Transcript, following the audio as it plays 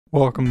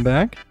Welcome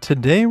back.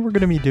 Today we're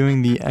going to be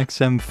doing the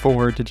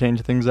XM4 to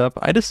change things up.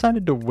 I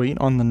decided to wait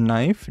on the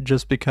knife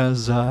just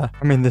because,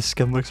 this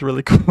skin looks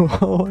really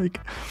cool.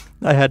 Like,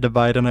 I had to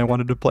buy it and I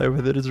wanted to play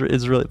with it.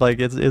 It's really, like,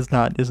 it's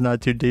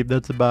not too deep.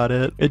 That's about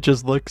it. It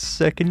just looks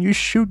sick and you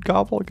shoot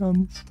gobble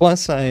guns.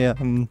 Plus, I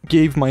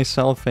gave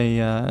myself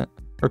a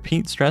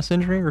repeat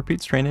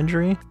strain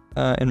injury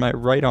in my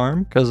right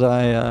arm because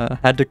I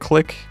had to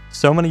click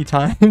so many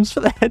times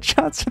for the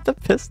headshots with the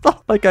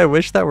pistol. Like, I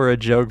wish that were a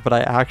joke, but I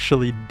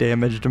actually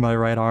damaged my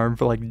right arm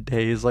for like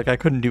days. Like, I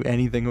couldn't do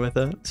anything with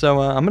it.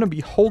 So I'm gonna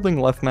be holding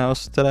left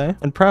mouse today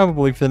and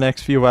probably for the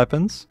next few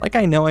weapons. Like,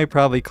 I know I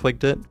probably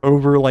clicked it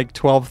over like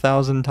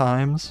 12,000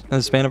 times in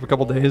the span of a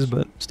couple days,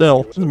 but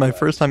still, this is my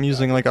first time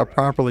using like a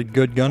properly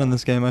good gun in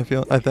this game. I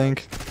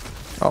think.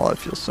 Oh, that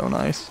feels so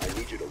nice.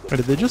 Wait,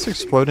 did they just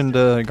explode into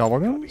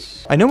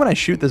gobblegums? I know when I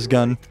shoot this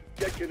gun,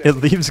 it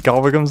leaves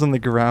gobblegums on the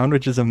ground,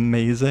 which is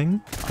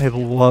amazing. I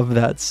love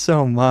that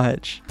so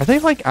much. Are they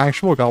like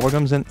actual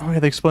gobblegums? And oh yeah,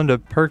 they explode into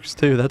perks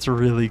too. That's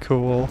really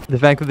cool. The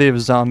fact that they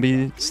have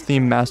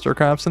zombie-themed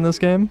mastercrafts in this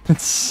game,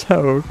 it's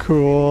so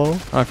cool.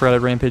 Oh, I forgot I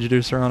had Rampage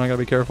Deucer on. I gotta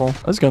be careful.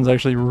 This gun's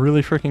actually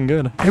really freaking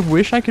good. I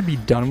wish I could be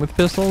done with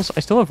pistols.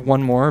 I still have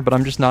one more, but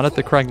I'm just not at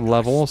the correct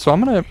level. So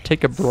I'm gonna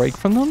take a break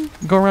from them,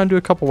 go around to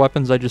a couple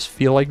weapons I just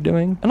feel like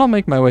doing, and I'll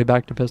make my way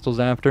back to pistols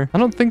after. I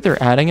don't think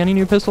they're adding any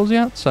new pistols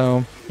yet,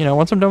 so you know,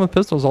 once I'm done with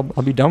pistols, I'll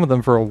be done with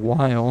them for a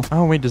while.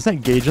 Oh, wait, does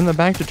that gauge in the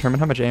back determine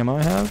how much ammo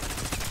I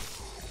have?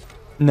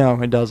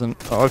 No, it doesn't.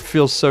 Oh, it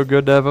feels so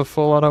good to have a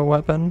full auto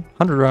weapon.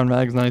 100 round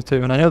mag's nice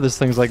too, and I know this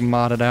thing's like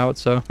modded out,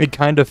 so it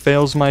kind of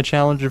fails my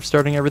challenge of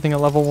starting everything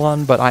at level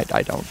 1, but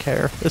I don't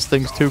care. This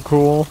thing's too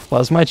cool.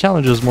 Plus, my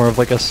challenge is more of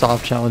like a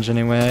soft challenge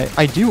anyway.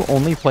 I do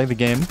only play the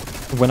game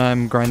when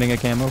I'm grinding a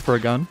camo for a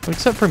gun,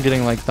 except for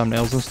getting like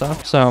thumbnails and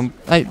stuff. So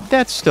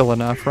that's still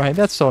enough, right?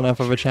 That's still enough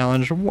of a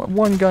challenge.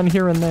 One gun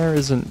here and there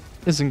isn't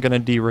gonna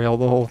derail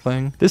the whole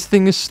thing. This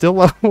thing is still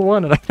level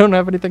 1 and I don't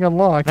have anything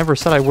unlocked. Never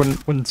said I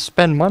wouldn't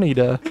spend money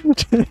to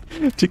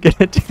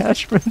get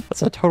attachment.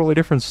 That's a totally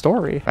different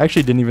story. I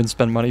actually didn't even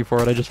spend money for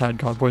it. I just had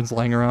COD points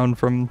laying around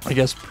from, I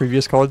guess,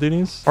 previous Call of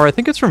Duties. Or I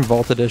think it's from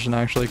Vault Edition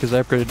actually, because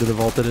I upgraded to the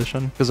Vault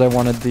Edition because I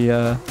wanted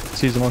the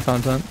seasonal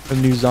content. The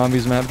new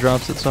zombies map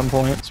drops at some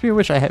point. Speaking of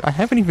which, I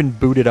haven't even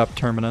booted up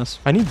Terminus.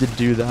 I need to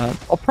do that.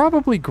 I'll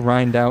probably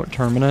grind out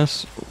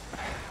Terminus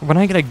when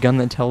I get a gun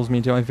that tells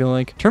me to. I feel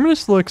like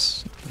Terminus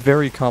looks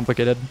very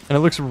complicated and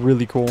it looks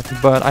really cool,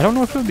 but I don't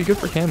know if it would be good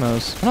for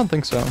camos. I don't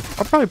think so.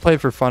 I'll probably play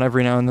it for fun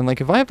every now and then.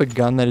 Like, if I have a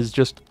gun that is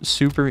just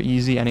super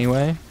easy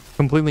anyway,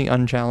 completely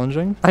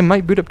unchallenging, I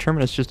might boot up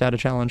Terminus just to add a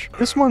challenge.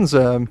 This one's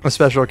a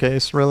special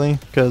case, really,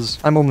 because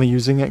I'm only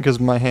using it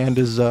because my hand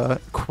is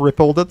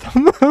crippled at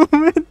the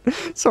moment.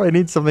 So I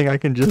need something I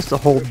can just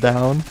hold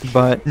down.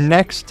 But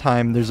next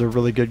time there's a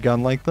really good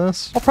gun like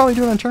this, I'll probably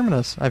do it on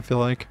Terminus, I feel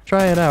like.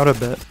 Try it out a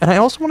bit. And I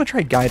also want to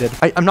try Guided.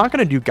 I'm not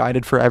going to do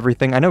Guided for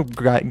everything. I know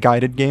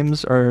Guided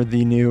games are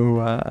the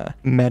new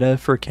meta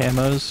for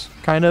camos,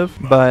 kind of.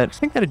 But I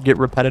think that'd get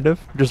repetitive.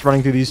 Just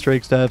running through these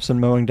straight steps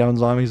and mowing down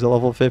zombies at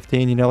level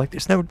 15, you know, like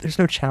there's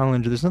no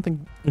challenge. There's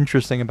nothing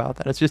interesting about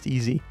that. It's just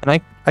easy.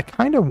 And I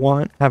kind of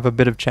want to have a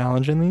bit of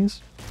challenge in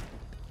these.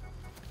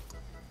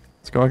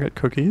 Let's go, I got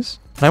cookies.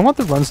 And I want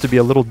the runs to be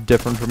a little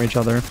different from each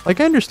other.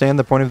 Like, I understand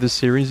the point of this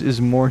series is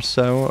more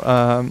so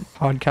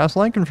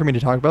podcast-like and for me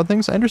to talk about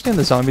things. I understand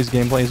the zombies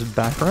gameplay is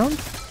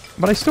background,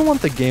 but I still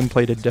want the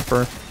gameplay to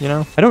differ, you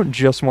know? I don't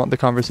just want the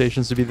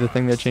conversations to be the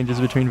thing that changes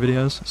between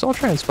videos, so I'll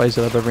try and spice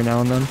it up every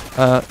now and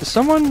then.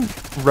 Someone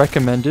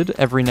recommended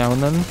every now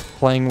and then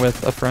playing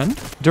with a friend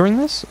during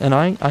this, and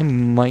I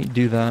might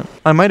do that.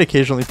 I might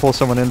occasionally pull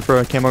someone in for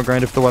a camo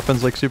grind if the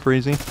weapon's like super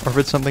easy, or if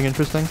it's something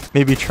interesting.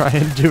 Maybe try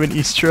and do an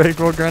Easter egg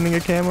while grinding a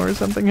camo or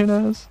something, who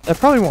knows? That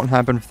probably won't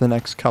happen for the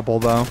next couple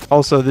though.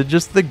 Also,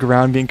 just the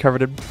ground being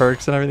covered in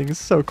perks and everything is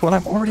so cool, and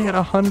I'm already at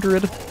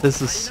 100.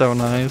 This is so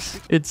nice.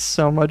 It's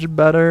so much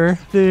better,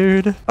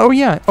 dude. Oh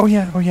yeah.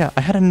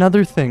 I had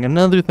another thing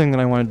that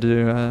I wanted to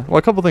do. Well,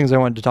 a couple things I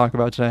wanted to talk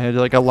about today.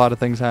 Like, a lot of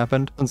things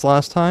happened since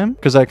last time,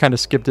 because I kind of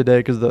skipped a day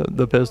because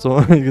the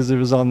pistol, because it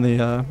was on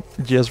the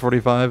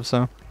GS45,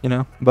 so you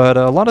know. But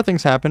a lot of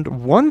things happened.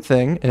 One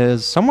thing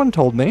is someone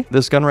told me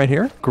this gun right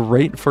here,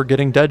 great for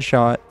getting dead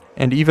shot.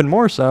 And even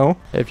more so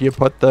if you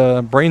put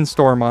the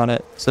brainstorm on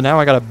it. So now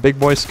I got a big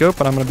boy scope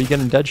and I'm going to be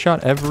getting dead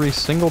shot every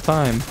single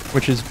time,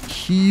 which is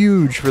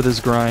huge for this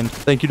grind.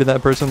 Thank you to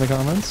that person in the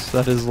comments.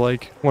 That is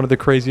like one of the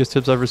craziest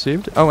tips I've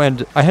received. Oh,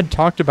 and I had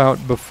talked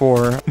about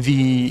before the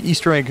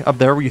Easter egg up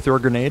there where you throw a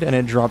grenade and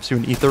it drops you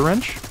an ether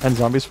wrench and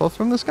zombies fall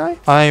from the sky.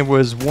 I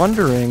was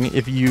wondering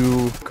if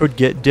you could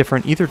get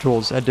different ether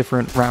tools at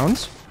different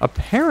rounds.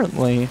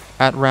 Apparently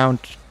at round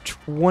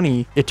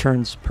 20 it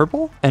turns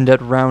purple, and at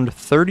round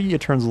 30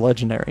 it turns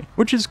legendary,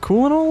 which is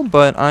cool and all,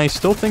 but I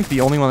still think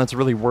the only one that's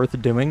really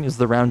worth doing is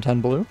the round 10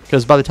 blue,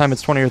 because by the time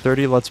it's 20 or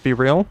 30, let's be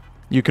real,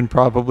 you can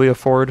probably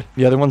afford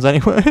the other ones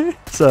anyway.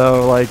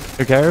 So, like,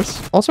 who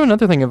cares? Also,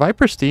 another thing, if I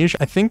prestige,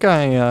 I think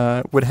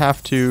I would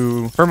have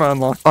to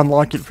perma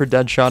unlock it for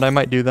Deadshot. I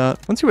might do that.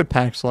 Let's see what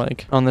pack's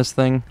like on this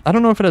thing. I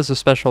don't know if it has a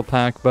special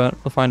pack, but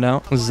we'll find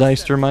out.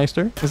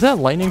 Zeistermeister. Is that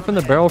lightning from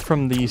the barrel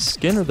from the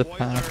skin or the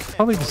pack?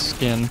 Probably the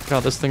skin.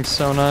 God, this thing's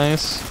so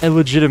nice. A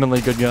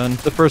legitimately good gun.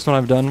 The first one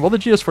I've done. Well, the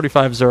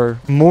GS45s are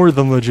more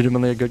than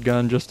legitimately a good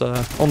gun, just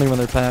only when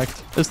they're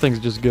packed. This thing's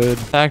just good.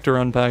 Packed or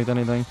unpacked,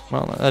 anything.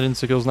 Well, that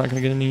Insta-Kill's not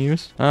gonna get any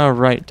use.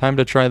 Alright, time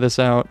to try this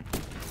out.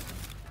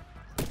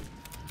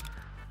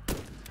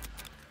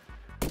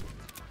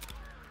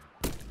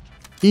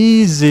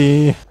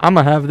 Easy. I'm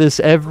gonna have this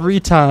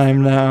every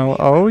time now.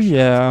 Oh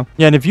yeah.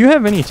 Yeah, and if you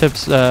have any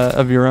tips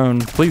of your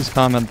own, please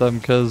comment them,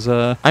 because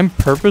I'm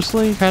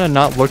purposely kind of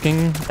not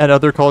looking at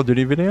other Call of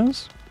Duty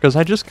videos, because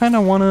I just kind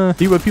of want to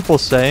see what people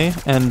say,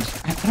 and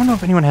I don't know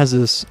if anyone has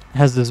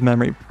this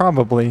memory.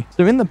 Probably.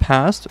 So in the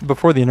past,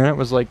 before the internet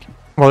was like,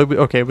 well,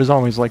 it was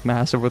always like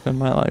massive within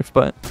my life,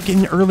 but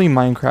in early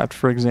Minecraft,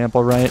 for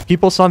example, right?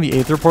 People saw the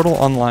Aether Portal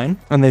online,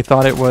 and they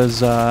thought it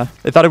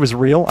was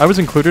real. I was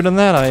included in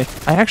that.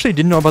 I actually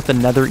didn't know about the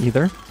Nether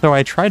either, so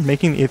I tried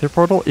making the Aether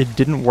Portal. It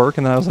didn't work,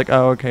 and then I was like,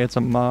 oh, okay, it's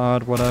a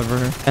mod,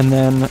 whatever. And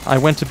then I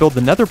went to build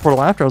the Nether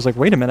Portal after. I was like,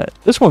 wait a minute,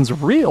 this one's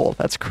real.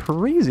 That's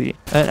crazy.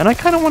 And I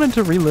kind of wanted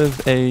to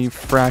relive a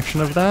fraction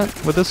of that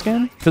with this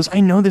game, because I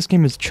know this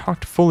game is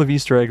chocked full of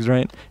Easter eggs,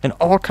 right? And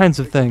all kinds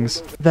of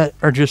things that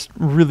are just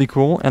really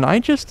cool. And I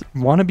just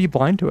want to be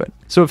blind to it.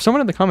 So if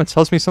someone in the comments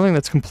tells me something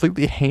that's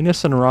completely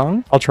heinous and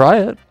wrong, I'll try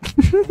it.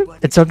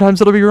 And sometimes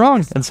it'll be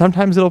wrong, and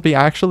sometimes it'll be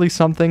actually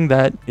something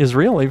that is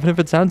real, even if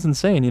it sounds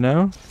insane, you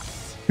know?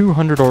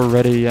 200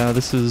 already. Yeah,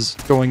 this is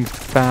going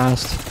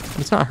fast.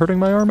 It's not hurting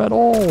my arm at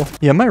all.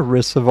 Yeah, my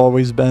wrists have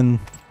always been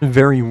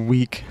very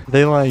weak.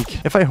 They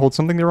like, if I hold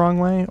something the wrong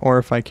way, or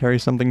if I carry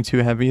something too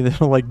heavy,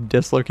 it'll like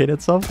dislocate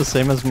itself, the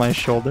same as my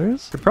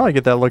shoulders. Could probably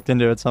get that looked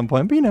into at some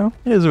point, but you know,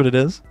 it is what it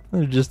is.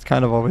 It's just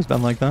kind of always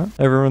been like that.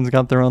 Everyone's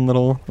got their own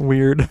little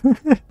weird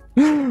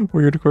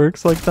weird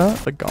quirks like that.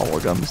 The gobble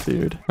gums,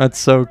 dude. That's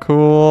so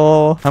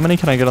cool. How many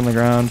can I get on the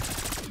ground?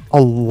 A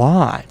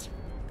lot.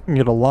 I can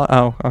get a lot.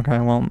 Oh, okay,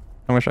 well,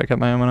 I wish I kept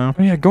my ammo now.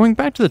 Oh yeah, going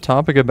back to the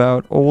topic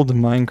about old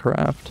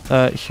Minecraft,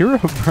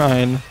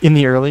 Herobrine in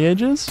the early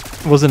ages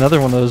was another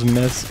one of those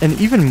myths, and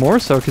even more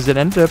so because it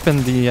ended up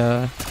in the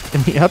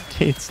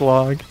updates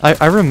log.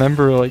 I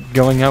remember like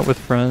going out with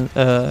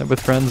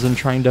friends and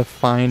trying to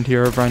find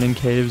Herobrine in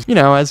caves. You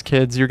know, as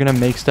kids, you're gonna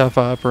make stuff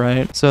up,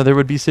 right? So there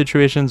would be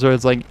situations where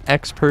it's like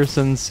X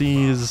person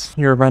sees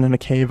Herobrine in a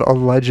cave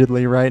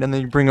allegedly, right? And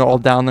then you bring it all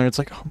down there. It's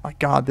like, oh my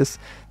god, this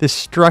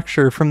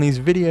structure from these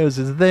videos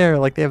is there.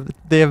 Like they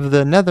have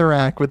the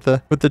netherrack with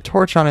the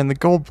torch on it and the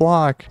gold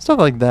block, stuff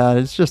like that.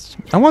 It's just,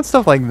 I want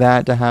stuff like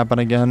that to happen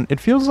again. It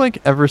feels like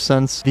ever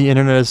since the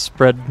internet has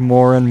spread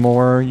more and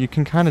more, you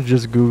can kind of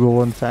just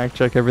Google and fact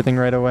check everything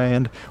right away,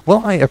 and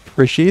while I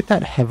appreciate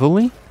that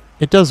heavily,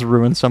 it does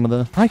ruin some of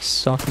the... I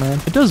suck, man.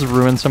 It does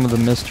ruin some of the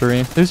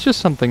mystery. There's just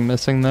something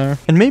missing there.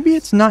 And maybe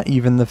it's not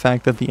even the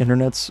fact that the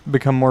internet's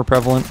become more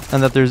prevalent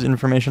and that there's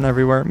information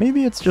everywhere.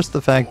 Maybe it's just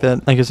the fact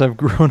that, I guess I've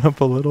grown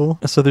up a little.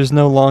 So there's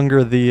no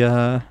longer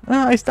the,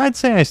 I'd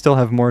say I still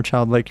have more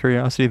childlike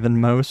curiosity than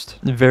most.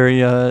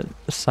 Very,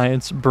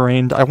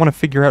 science-brained. I want to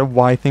figure out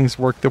why things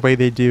work the way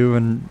they do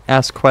and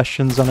ask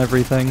questions on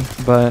everything.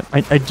 But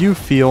I do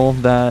feel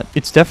that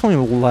it's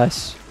definitely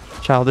less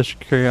childish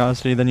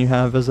curiosity than you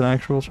have as an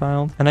actual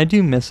child, and I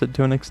do miss it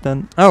to an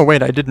extent. Oh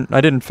wait, I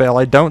didn't fail.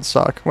 I don't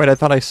suck. Wait, I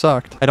thought I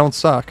sucked. I don't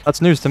suck.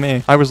 That's news to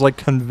me. I was like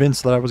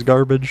convinced that I was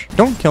garbage.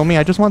 Don't kill me.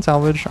 I just want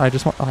salvage.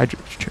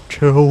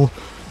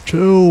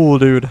 Chill,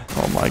 dude.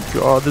 Oh my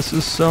god, this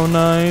is so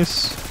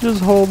nice.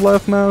 Just hold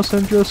left mouse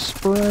and just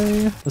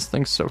spray. This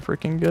thing's so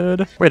freaking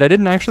good. Wait, I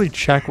didn't actually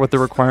check what the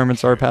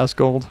requirements are past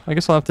gold. I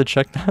guess I'll have to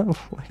check that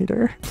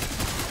later.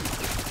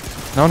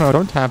 No,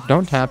 don't tap,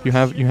 don't tap. You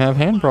have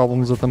hand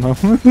problems at the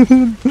moment.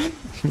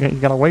 You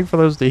gotta wait for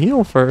those to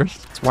heal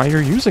first. That's why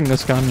you're using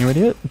this gun, you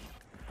idiot.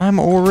 I'm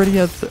already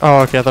at...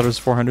 oh, okay, I thought it was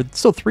 400.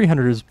 Still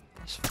 300 is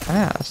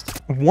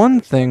fast. One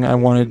thing I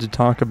wanted to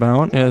talk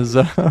about is...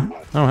 oh,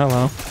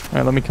 hello.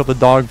 Alright, let me kill the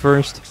dog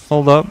first.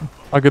 Hold up.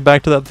 I'll get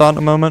back to that thought in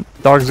a moment.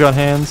 Dog's got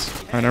hands.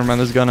 Alright, never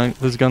mind.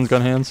 This gun's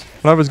got hands.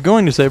 What I was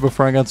going to say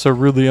before I got so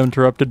rudely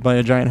interrupted by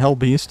a giant hell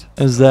beast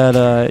is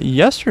that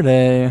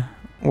yesterday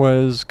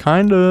was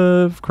kind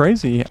of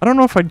crazy. I don't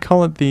know if I'd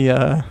call it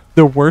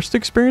the worst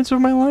experience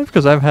of my life,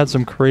 because I've had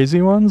some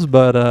crazy ones,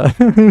 but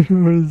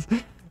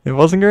it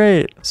wasn't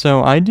great.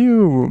 So I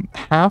do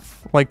half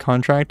like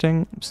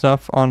contracting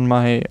stuff on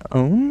my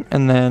own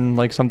and then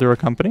like some through a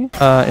company.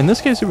 In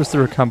this case, it was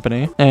through a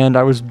company, and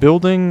I was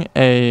building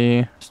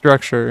a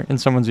structure in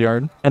someone's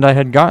yard, and I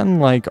had gotten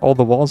like all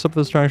the walls of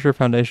the structure,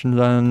 foundations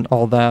and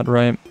all that,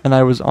 right? And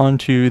I was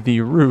onto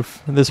the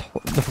roof, the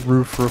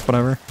roof,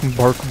 whatever.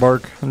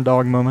 Bark,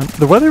 dog moment.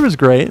 The weather was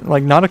great,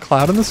 like not a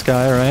cloud in the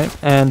sky, right?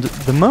 And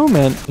the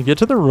moment you get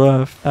to the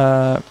roof,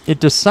 it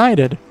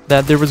decided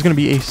that there was going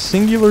to be a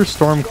singular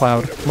storm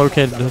cloud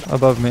located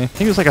above me. I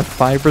think it was like a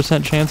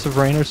 5% chance of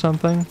rain or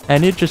something.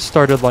 And it just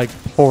started like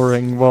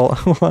pouring while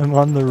I'm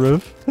on the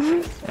roof.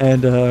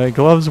 And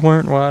gloves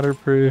weren't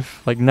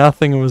waterproof. Like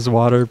nothing was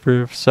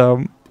waterproof.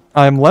 So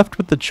I'm left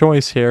with the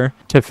choice here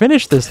to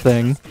finish this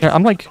thing. Yeah,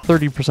 I'm like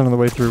 30% of the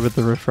way through with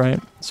the roof,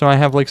 right? So I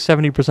have like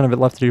 70% of it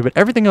left to do, but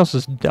everything else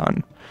is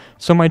done.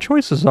 So my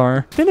choices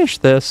are finish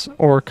this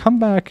or come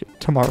back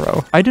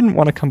tomorrow. I didn't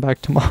want to come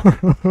back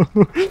tomorrow.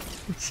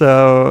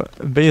 So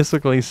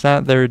basically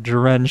sat there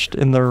drenched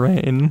in the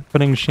rain,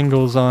 putting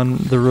shingles on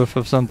the roof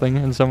of something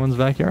in someone's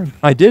backyard.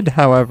 I did,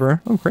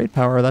 however, oh, great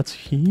power, that's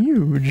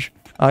huge.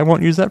 I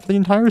won't use that for the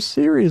entire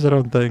series, I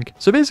don't think.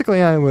 So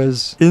basically I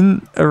was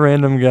in a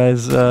random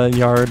guy's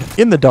yard,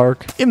 in the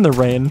dark, in the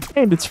rain,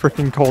 and it's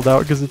freaking cold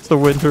out because it's the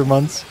winter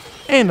months,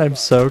 and I'm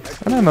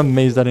soaked, and I'm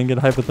amazed I didn't get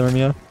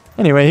hypothermia.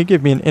 Anyway, he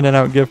gave me an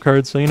In-N-Out gift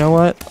card, so you know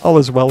what? All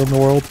is well in the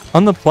world.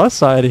 On the plus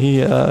side,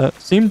 he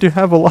seemed to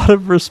have a lot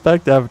of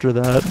respect after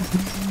that.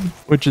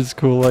 Which is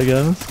cool, I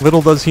guess.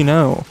 Little does he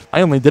know.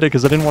 I only did it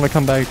because I didn't want to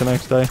come back the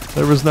next day.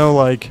 There was no,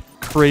 like,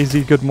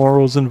 crazy good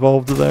morals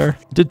involved there.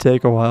 It did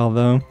take a while,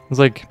 though. It was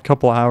like a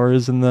couple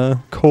hours in the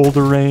cold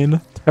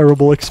rain.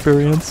 Terrible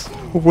experience.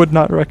 Would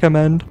not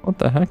recommend. What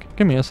the heck?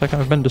 Give me a second,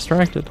 I've been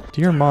distracted.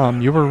 Dear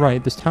Mom, you were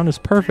right. This town is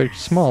perfect,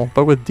 small,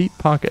 but with deep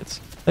pockets.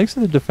 Thanks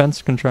to the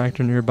defense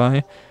contractor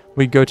nearby.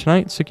 We go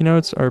tonight. Sticky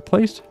notes are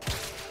placed.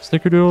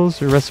 Snickerdoodles,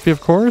 your recipe,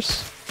 of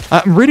course.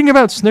 I'm reading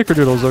about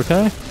snickerdoodles,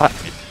 okay?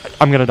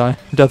 I'm gonna die.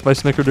 Death by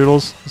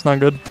snickerdoodles. It's not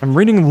good. I'm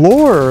reading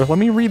lore. Let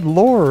me read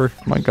lore.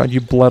 Oh my god,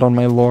 you bled on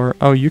my lore.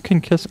 Oh, you can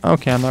kiss.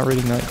 Okay, I'm not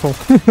reading that. Cool.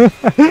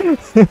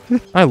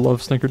 I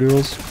love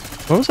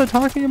snickerdoodles. What was I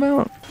talking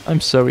about? I'm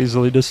so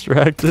easily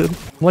distracted.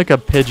 I'm like a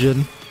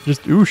pigeon.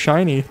 Just, ooh,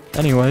 shiny.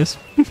 Anyways.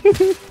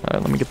 Alright,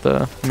 let me get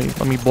the,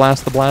 let me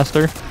blast the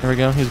blaster. There we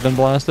go. He's been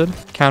blasted.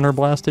 Counter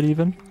blasted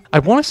even. I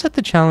want to set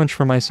the challenge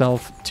for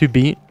myself to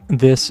beat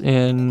this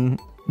in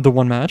the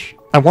one match.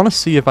 I want to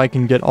see if I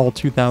can get all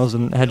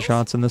 2,000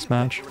 headshots in this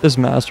match. This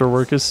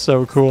masterwork is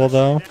so cool,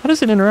 though. How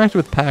does it interact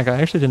with pack?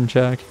 I actually didn't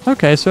check.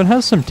 Okay, so it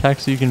has some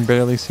text you can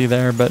barely see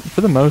there, but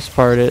for the most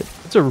part,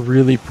 it's a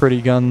really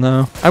pretty gun,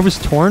 though. I was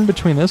torn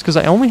between this because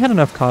I only had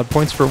enough COD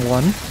points for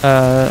one.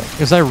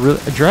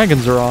 Because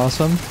dragons are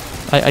awesome.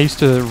 I used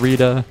to read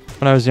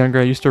when I was younger,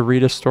 I used to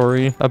read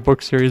a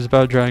book series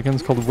about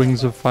dragons called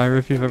Wings of Fire,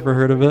 if you've ever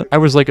heard of it. I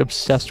was like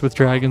obsessed with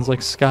dragons, like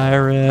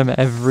Skyrim,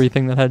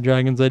 everything that had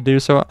dragons I do.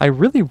 So I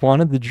really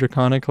wanted the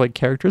draconic like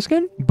character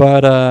skin,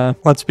 but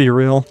let's be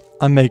real.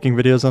 I'm making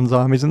videos on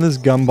zombies and this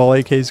gumball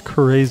AK is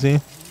crazy.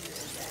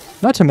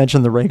 Not to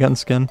mention the ray gun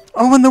skin.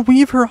 Oh, and the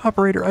Weaver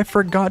operator. I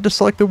forgot to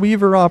select the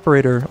Weaver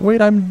operator. Wait,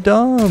 I'm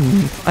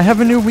dumb. I have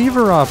a new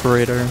Weaver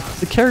operator.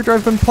 The character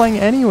I've been playing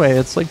anyway.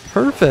 It's like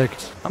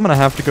perfect. I'm gonna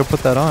have to go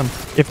put that on.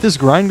 If this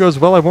grind goes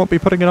well, I won't be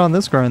putting it on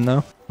this grind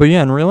though. But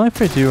yeah, in real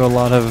life I do a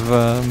lot of,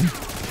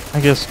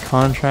 I guess,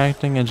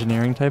 contracting,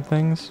 engineering type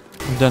things.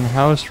 I've done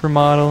house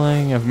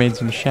remodeling. I've made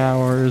some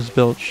showers,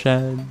 built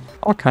sheds,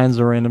 all kinds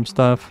of random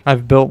stuff.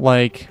 I've built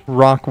like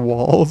rock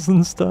walls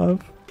and stuff.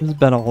 It's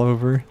been all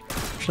over.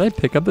 Should I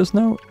pick up this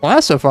note?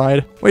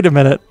 Classified? Wait a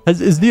minute.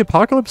 Is the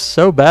apocalypse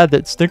so bad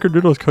that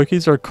Snickerdoodle's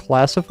cookies are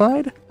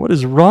classified? What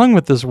is wrong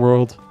with this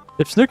world?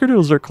 If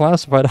Snickerdoodles are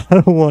classified,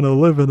 I don't want to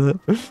live in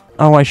it.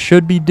 Oh, I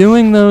should be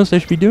doing those. I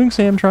should be doing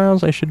SAM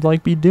trials. I should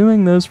like be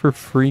doing those for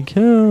free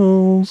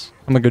kills.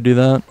 I'm gonna go do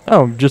that.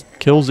 Oh, just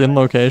kills in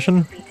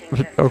location?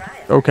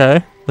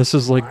 Okay. This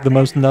is like the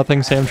most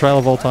nothing SAM trial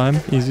of all time.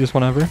 Easiest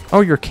one ever. Oh,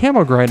 you're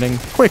camo grinding.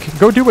 Quick,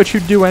 go do what you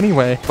do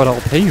anyway, but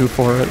I'll pay you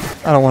for it.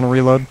 I don't want to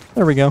reload.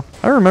 There we go.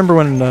 I remember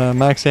when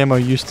max ammo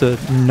used to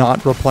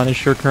not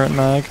replenish your current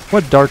mag.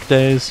 What dark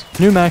days.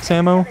 New max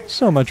ammo,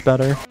 so much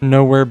better.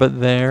 Nowhere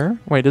but there.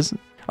 Wait, is it?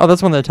 Oh,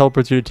 that's one that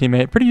teleports you to a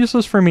teammate. Pretty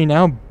useless for me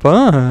now,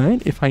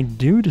 but if I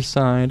do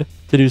decide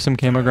to do some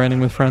camo grinding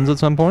with friends at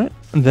some point,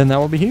 then that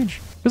will be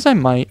huge. Because I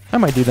might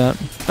do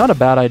that. Not a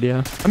bad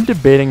idea. I'm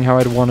debating how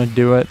I'd want to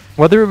do it.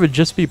 Whether it would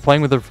just be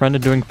playing with a friend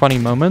and doing funny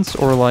moments,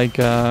 or like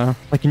an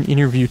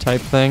interview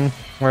type thing,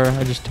 where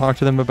I just talk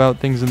to them about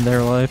things in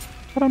their life.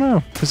 I don't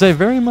know. Because I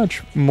very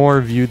much more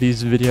view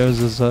these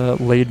videos as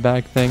a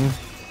laid-back thing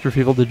for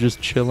people to just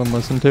chill and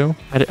listen to.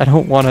 I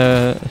don't want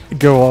to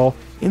go all,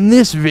 in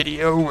this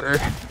video, where...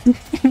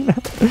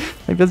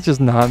 like, that's just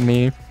not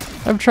me.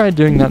 I've tried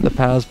doing that in the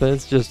past,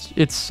 but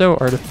it's so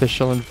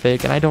artificial and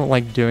fake, and I don't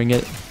like doing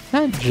it.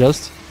 Not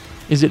just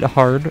is it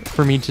hard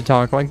for me to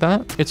talk like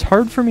that, it's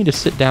hard for me to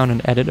sit down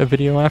and edit a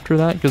video after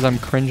that because I'm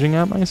cringing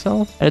at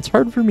myself, and it's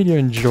hard for me to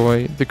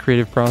enjoy the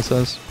creative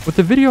process. With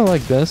a video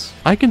like this,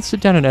 I can sit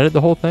down and edit the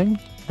whole thing,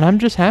 and I'm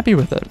just happy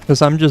with it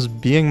because I'm just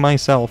being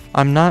myself.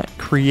 I'm not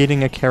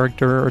creating a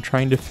character or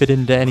trying to fit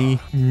into any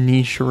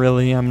niche,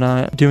 really. I'm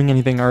not doing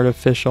anything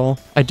artificial.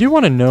 I do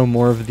want to know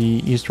more of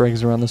the Easter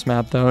eggs around this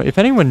map, though. If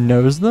anyone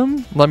knows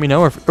them, let me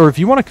know. Or if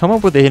you want to come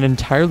up with an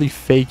entirely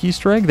fake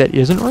Easter egg that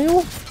isn't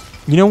real,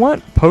 you know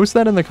what? Post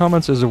that in the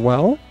comments as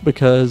well,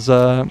 because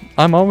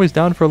I'm always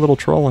down for a little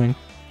trolling.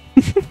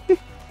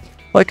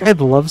 Like,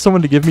 I'd love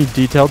someone to give me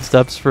detailed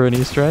steps for an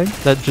Easter egg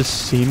that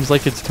just seems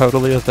like it's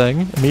totally a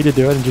thing. Me to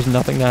do it and just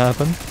nothing to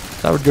happen.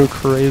 That would go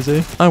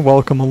crazy. I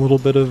welcome a little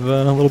bit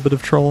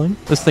of trolling.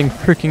 This thing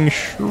freaking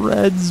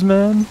shreds,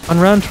 man. On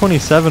round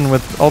 27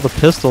 with all the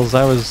pistols,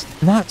 I was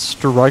not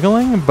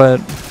struggling, but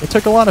it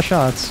took a lot of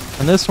shots.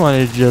 And this one,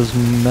 it just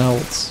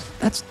melts.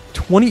 That's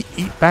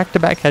 28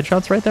 back-to-back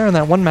headshots right there in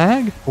that one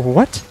mag?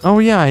 What? Oh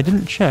yeah, I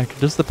didn't check.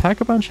 Does the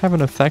Pack-a-Punch have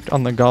an effect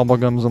on the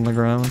Gobblegums on the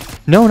ground?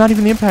 No, not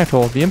even the impact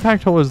hole. The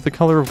impact hole is the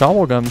color of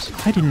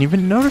Gobblegums. I didn't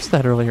even notice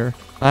that earlier.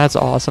 That's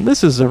awesome.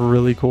 This is a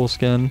really cool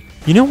skin.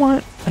 You know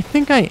what? I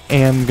think I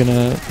am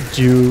gonna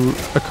do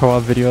a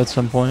co-op video at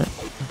some point.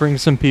 Bring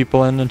some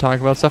people in and talk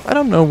about stuff. I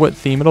don't know what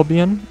theme it'll be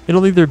in.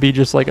 It'll either be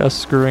just like us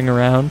screwing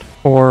around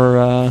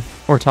or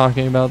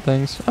talking about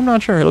things. I'm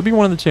not sure. It'll be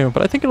one of the two,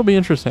 but I think it'll be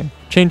interesting.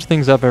 Change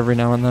things up every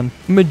now and then.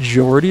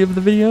 Majority of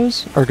the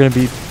videos are going to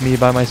be me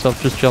by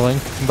myself just chilling,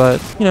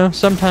 but you know,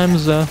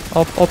 sometimes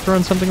I'll throw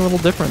in something a little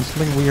different,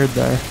 something weird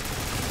there.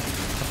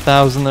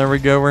 1,000, there we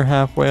go. We're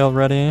halfway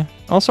already.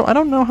 Also, I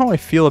don't know how I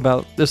feel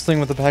about this thing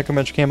with the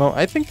Pack-a-Punch camo.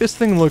 I think this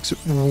thing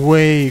looks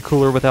way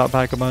cooler without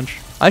Pack-a-Punch.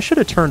 I should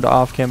have turned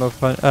off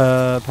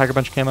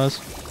Pack-a-Punch camos.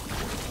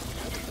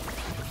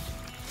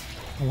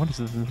 What is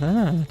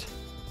that?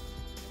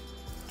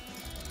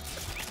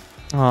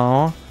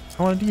 Aw,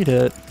 I wanted to eat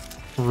it.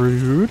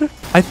 Rude.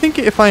 I think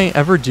if I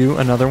ever do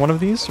another one of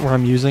these where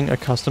I'm using a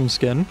custom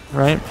skin,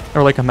 right?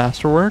 Or like a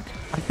masterwork,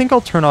 I think I'll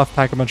turn off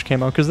Pack-a-Punch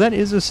camo because that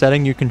is a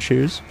setting you can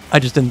choose. I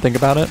just didn't think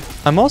about it.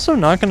 I'm also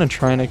not going to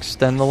try and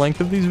extend the length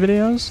of these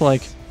videos.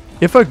 Like,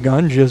 if a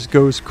gun just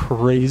goes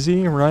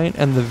crazy, right?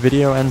 And the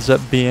video ends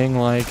up being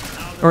like,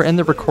 and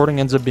the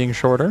recording ends up being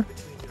shorter,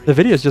 the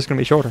video is just going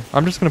to be shorter.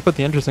 I'm just going to put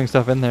the interesting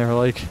stuff in there.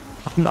 Like,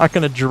 I'm not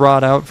going to draw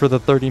it out for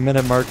the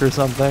 30-minute mark or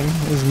something.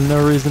 There's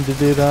no reason to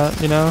do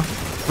that, you know?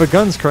 If a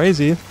gun's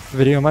crazy, the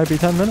video might be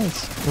 10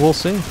 minutes. We'll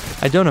see.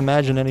 I don't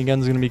imagine any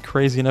gun's going to be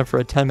crazy enough for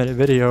a 10-minute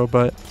video,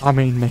 but I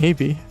mean,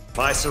 maybe. If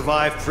I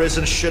survive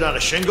prison shit on a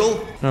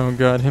shingle? Oh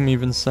god, him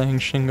even saying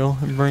shingle.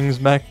 It brings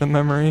back the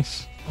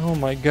memories. Oh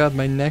my god,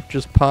 my neck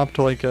just popped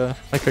like a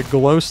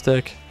glow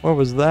stick. What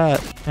was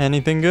that?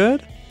 Anything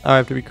good? Oh, I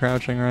have to be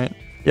crouching, right?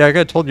 Yeah, I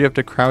got told you have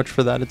to crouch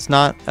for that. It's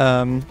not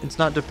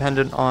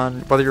dependent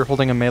on whether you're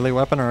holding a melee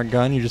weapon or a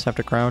gun. You just have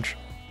to crouch.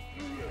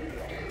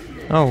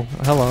 Oh,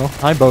 hello.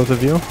 Hi, both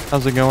of you.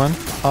 How's it going?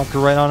 Popped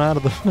right on out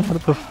of the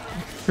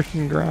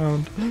freaking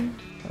ground.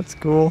 That's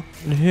cool.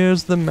 And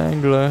here's the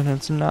mangler in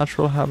its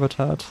natural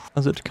habitat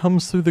as it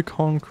comes through the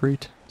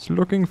concrete. It's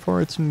looking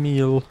for its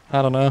meal.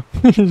 I don't know.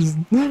 Just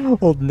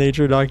old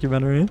nature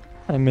documentary.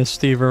 I miss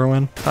Steve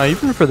Irwin.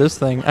 Even for this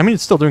thing, I mean,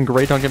 it's still doing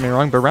great, don't get me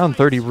wrong, but round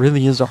 30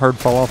 really is a hard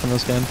fall off in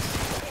this game.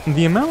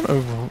 The amount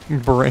of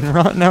brain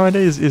rot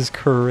nowadays is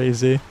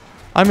crazy.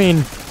 I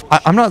mean,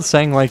 I'm not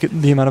saying like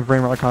the amount of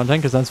brain rot content,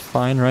 because that's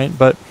fine, right?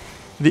 But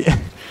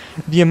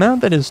the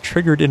amount that is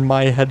triggered in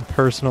my head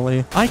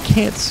personally, I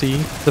can't see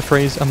the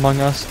phrase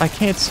Among Us. I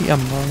can't see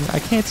Among. I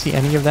can't see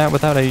any of that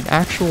without an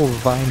actual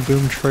Vine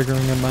boom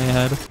triggering in my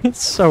head.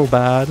 It's so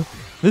bad.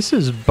 This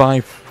is by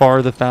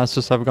far the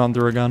fastest I've gone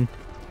through a gun.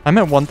 I'm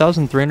at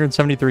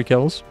 1,373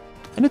 kills,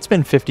 and it's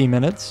been 50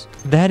 minutes.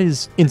 That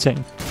is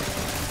insane.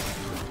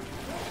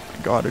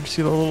 God, did you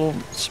see the little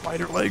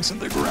spider legs in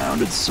the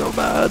ground? It's so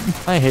bad.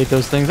 I hate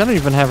those things. I don't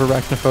even have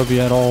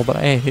arachnophobia at all, but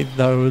I hate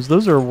those.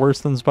 Those are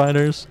worse than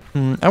spiders.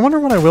 I wonder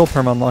what I will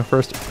perm unlock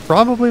first.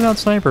 Probably not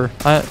sniper.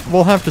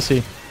 We'll have to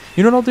see.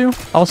 You know what I'll do?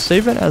 I'll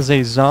save it as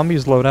a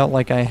zombies loadout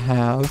like I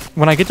have.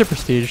 When I get to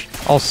prestige,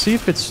 I'll see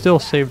if it's still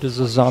saved as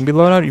a zombie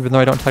loadout, even though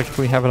I don't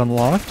technically have it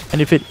unlocked.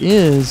 And if it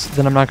is,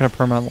 then I'm not going to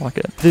perma unlock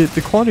it.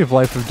 The quality of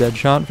life of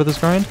Deadshot for this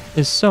grind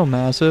is so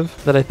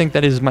massive that I think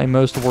that is my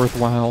most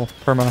worthwhile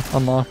perma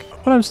unlock.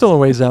 But I'm still a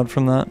ways out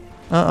from that.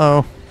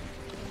 Uh-oh.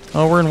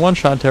 Oh, we're in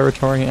one-shot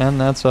territory,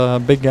 and that's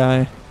a big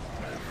guy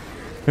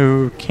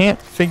who can't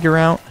figure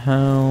out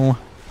how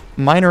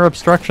minor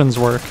obstructions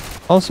work.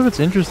 Also, it's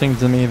interesting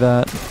to me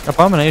that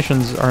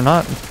abominations are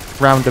not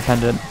round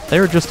dependent. They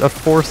are just a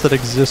force that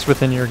exists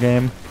within your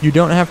game. You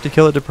don't have to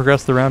kill it to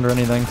progress the round or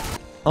anything.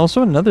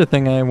 Also, another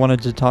thing I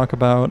wanted to talk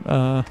about,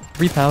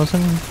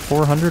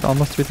 3,400,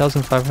 almost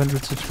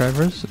 3,500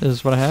 subscribers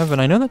is what I have,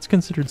 and I know that's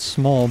considered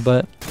small,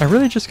 but I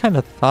really just kind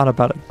of thought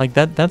about it. Like,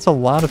 that's a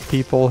lot of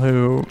people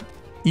who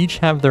each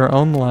have their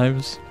own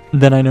lives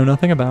that I know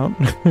nothing about,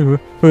 who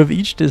have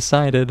each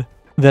decided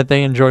that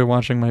they enjoy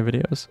watching my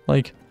videos.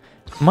 Like,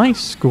 my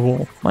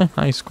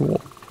high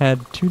school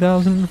had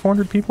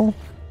 2,400 people.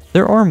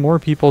 There are more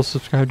people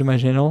subscribed to my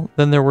channel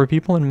than there were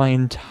people in my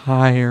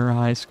entire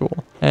high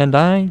school. And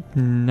I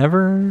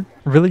never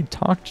really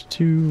talked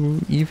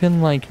to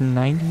even like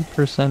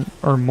 90%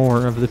 or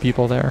more of the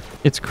people there.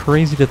 It's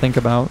crazy to think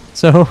about.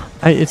 So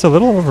it's a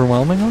little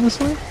overwhelming,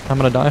 honestly. I'm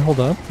gonna die, hold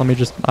up.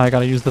 I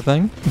gotta use the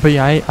thing. But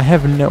yeah, I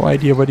have no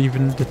idea what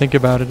even to think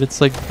about it.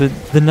 It's like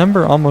the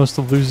number almost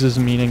loses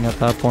meaning at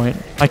that point.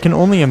 I can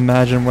only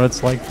imagine what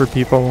it's like for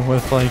people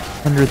with like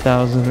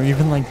 100,000 or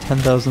even like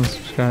 10,000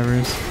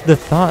 subscribers. The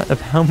thought of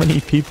how many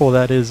people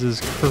that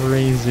is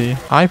crazy.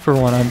 I, for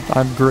one,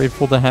 I'm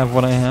grateful to have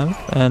what I have,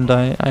 and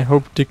I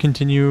hope to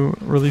continue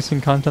releasing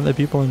content that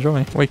people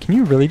enjoy. Wait, can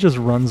you really just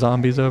run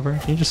zombies over?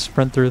 Can you just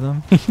sprint through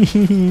them?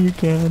 You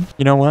can.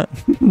 You know what?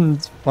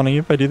 It's funny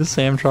if I do the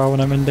Sam trial when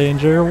I'm in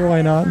danger.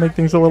 Why not? Make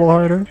things a little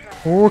harder.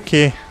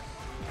 Okay.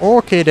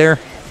 Okay there.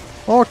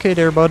 Okay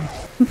there, bud.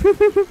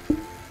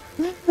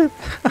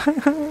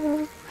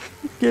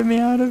 Get me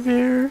out of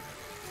here.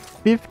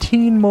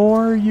 15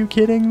 more? Are you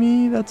kidding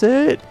me? That's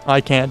it?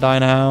 I can't die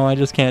now. I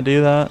just can't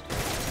do that.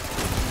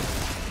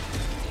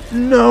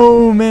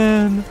 No,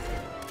 man.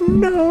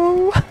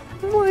 No.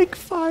 I'm like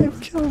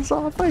 5 kills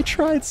off. I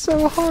tried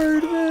so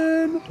hard,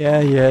 man.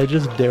 Yeah,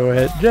 just do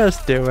it.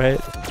 Just do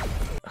it.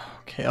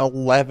 Okay,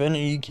 11. Are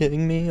you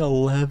kidding me?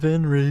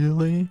 11?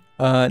 Really?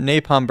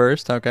 Napalm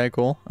burst. Okay,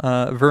 cool.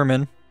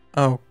 Vermin.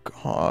 Oh,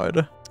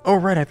 God. Oh,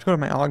 right. I have to go to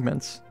my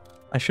augments.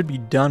 I should be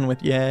done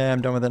with... Yeah,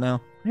 I'm done with it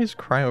now. Why is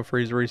cryo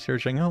freeze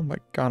researching? Oh my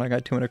god, I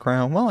got 2 in a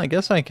cryo. Well, I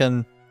guess I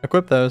can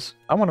equip those.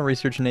 I want to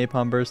research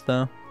napalm burst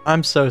though.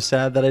 I'm so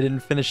sad that I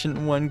didn't finish it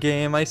in one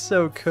game. I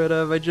so could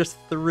have. I just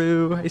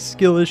threw. I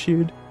skill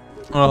issued.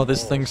 Oh,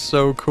 this thing's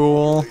so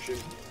cool.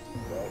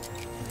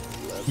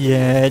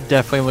 Yeah, it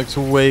definitely looks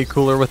way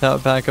cooler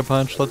without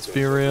Pack-a-Punch, let's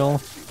be real.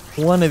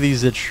 One of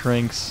these, it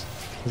shrinks.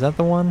 Is that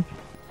the one?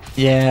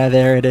 Yeah,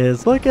 there it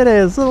is. Look at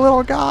it. It's a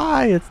little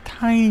guy. It's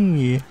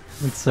tiny.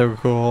 It's so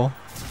cool.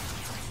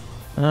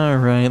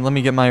 Alright, let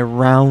me get my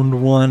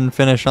round 1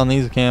 finish on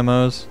these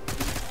camos.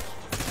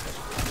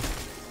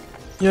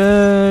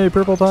 Yay,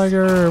 purple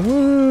tiger,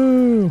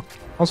 woo!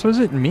 Also, is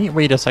it me?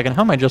 Wait a second,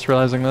 how am I just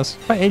realizing this?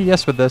 If I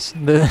ADS with this,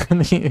 the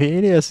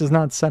ADS is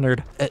not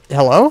centered.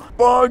 Hello?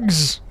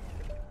 Bugs!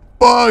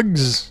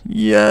 Bugs!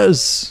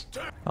 Yes!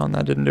 Oh, and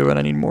that didn't do it,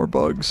 I need more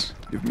bugs.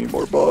 Give me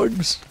more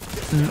bugs.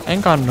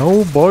 Ain't got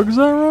no bugs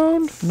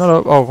around?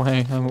 No, oh,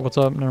 hey, what's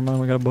up? Never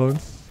mind, we got a bug.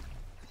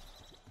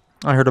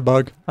 I heard a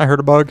bug. I heard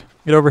a bug.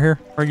 Get over here.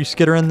 Are you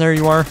skittering? There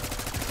you are.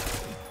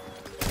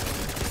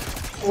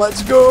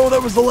 Let's go.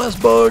 That was the last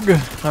bug.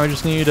 Now I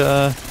just need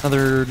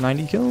another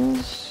 90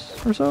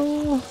 kills or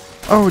so.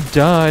 Oh,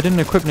 duh. I didn't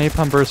equip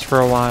Napalm Burst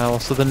for a while,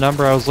 so the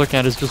number I was looking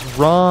at is just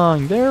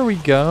wrong. There we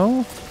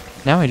go.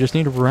 Now I just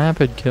need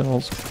rapid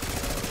kills.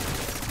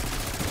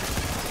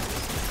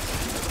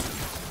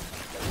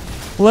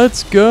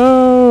 Let's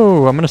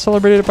go. I'm going to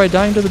celebrate it by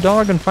dying to the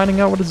dog and finding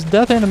out what its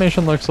death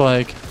animation looks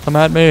like. Come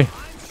at me.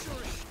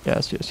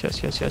 Yes. Yes.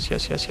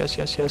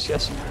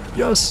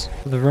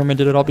 If the vermin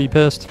did it, I'll be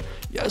pissed.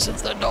 Yes,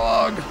 it's the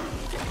dog.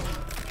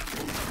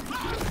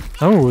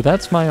 Oh,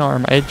 that's my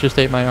arm. I just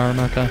ate my arm.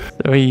 Okay.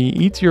 So he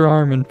eats your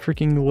arm and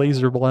freaking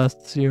laser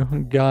blasts you.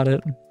 Got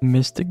it.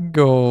 Mystic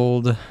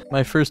Gold.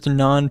 My first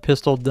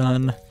non-pistol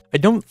done. I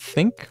don't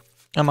think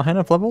I'm a high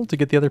enough level to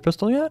get the other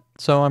pistol yet,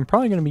 so I'm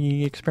probably going to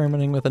be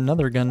experimenting with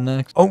another gun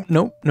next. Oh,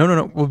 no.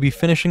 We'll be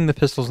finishing the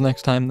pistols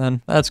next time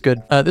then. That's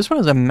good. This one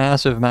has a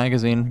massive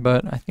magazine,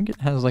 but I think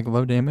it has like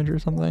low damage or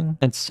something.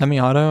 It's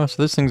semi-auto,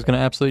 so this thing's going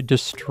to absolutely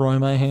destroy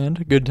my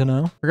hand. Good to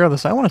know.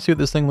 Regardless, I want to see what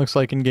this thing looks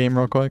like in game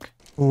real quick.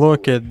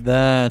 Look at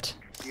that.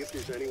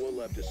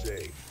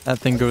 That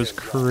thing goes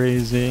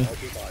crazy.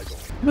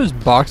 There's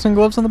boxing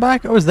gloves on the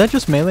back? Oh, is that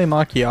just melee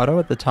macchiato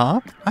at the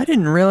top? I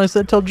didn't realize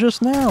that till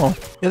just now.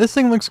 Yeah, this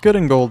thing looks good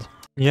in gold.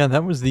 Yeah,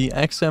 that was the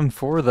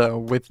XM4 though,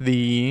 with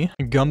the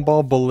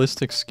gumball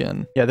ballistic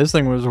skin. Yeah, this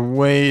thing was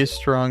way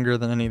stronger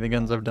than any of the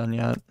guns I've done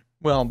yet.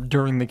 Well,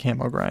 during the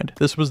camo grind.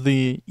 This was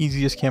the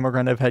easiest camo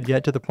grind I've had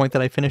yet, to the point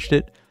that I finished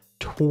it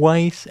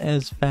twice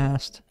as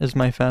fast as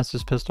my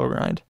fastest pistol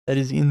grind. That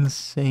is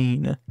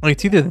insane. Like,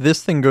 it's either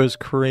this thing goes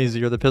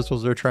crazy or the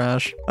pistols are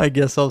trash. I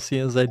guess I'll see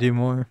as I do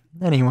more.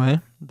 Anyway,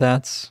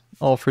 that's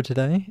all for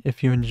today.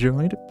 If you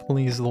enjoyed,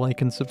 please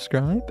like and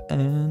subscribe,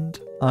 and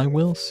I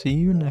will see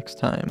you next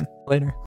time. Later.